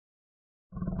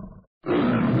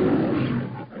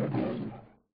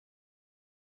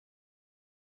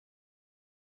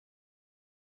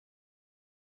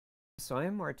So I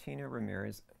am Martina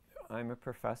Ramirez. I'm a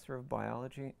professor of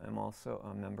biology. I'm also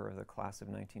a member of the class of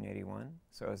 1981,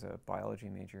 so I was a biology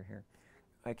major here.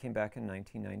 I came back in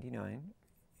 1999,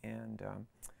 and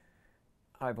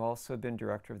I've also been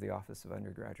director of the Office of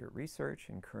Undergraduate Research,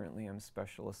 and currently I'm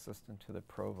special assistant to the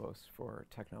provost for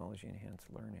technology enhanced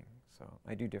learning. So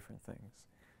I do different things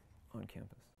on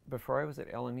campus. Before I was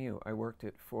at LMU, I worked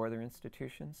at 4 other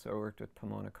institutions. So I worked at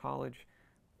Pomona College,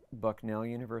 Bucknell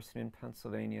University in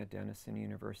Pennsylvania, Denison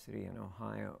University in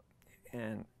Ohio,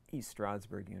 and East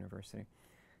Stroudsburg University.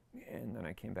 And then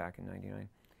I came back in '99.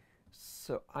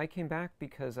 So I came back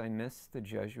because I missed the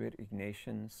Jesuit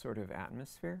Ignatian sort of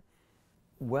atmosphere.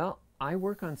 Well, I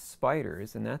work on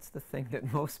spiders, and that's the thing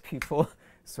that most people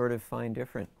sort of find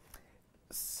different.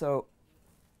 So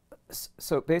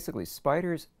basically,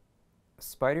 spiders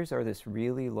are this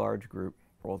really large group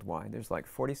worldwide. There's like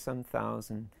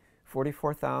 44,000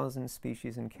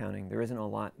 species and counting. There isn't a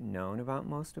lot known about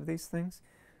most of these things.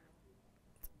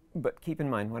 But keep in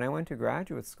mind, when I went to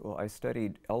graduate school, I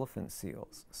studied elephant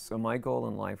seals. So my goal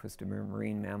in life was to be a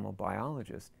marine mammal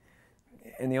biologist.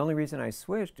 And the only reason I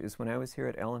switched is when I was here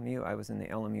at LMU, I was in the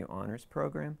LMU honors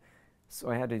program. So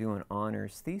I had to do an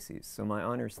honors thesis. So my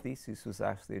honors thesis was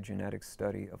actually a genetic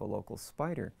study of a local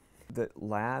spider. The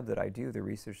lab that I do, the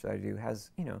research that I do,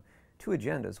 has, 2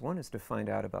 agendas. One is to find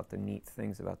out about the neat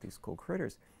things about these cool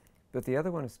critters, but the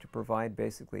other one is to provide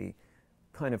basically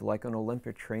kind of like an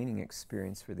Olympic training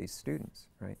experience for these students,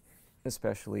 right?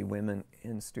 Especially women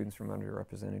and students from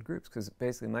underrepresented groups, because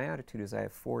basically my attitude is I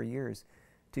have 4 years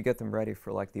to get them ready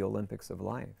for like the Olympics of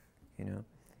life,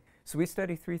 So we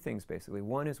study 3 things basically.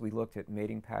 One is we looked at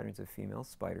mating patterns of female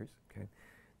spiders, okay?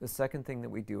 The second thing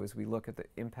that we do is we look at the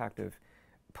impact of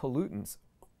pollutants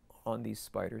on these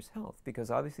spiders' health,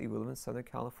 because obviously we live in Southern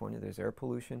California, there's air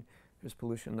pollution, there's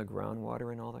pollution in the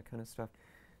groundwater and all that kind of stuff.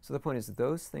 So the point is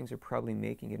those things are probably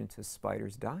making it into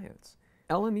spiders' diets.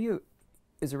 LMU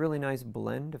is a really nice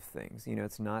blend of things.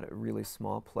 It's not a really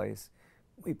small place.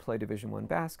 We play Division I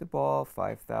basketball,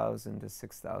 5,000 to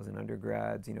 6,000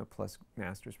 undergrads, plus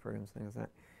master's programs, things like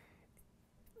that.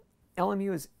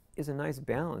 LMU is a nice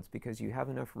balance because you have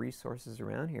enough resources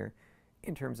around here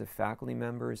in terms of faculty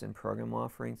members and program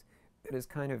offerings that is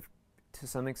kind of, to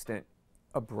some extent,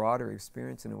 a broader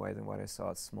experience in a way than what I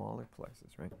saw at smaller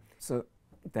places, right? So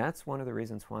that's one of the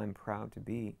reasons why I'm proud to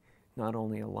be not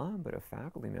only a alum, but a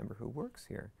faculty member who works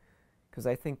here. Because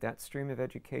I think that stream of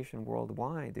education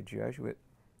worldwide, the Jesuit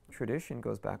tradition,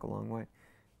 goes back a long way.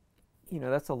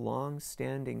 That's a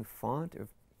long-standing font of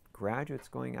graduates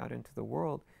going out into the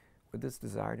world with this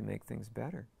desire to make things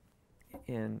better.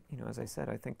 And, as I said,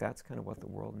 I think that's kind of what the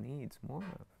world needs more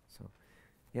of. So,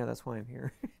 yeah, that's why I'm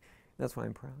here. That's why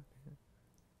I'm proud.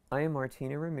 I am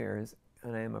Martina Ramirez,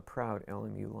 and I am a proud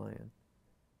LMU Lion.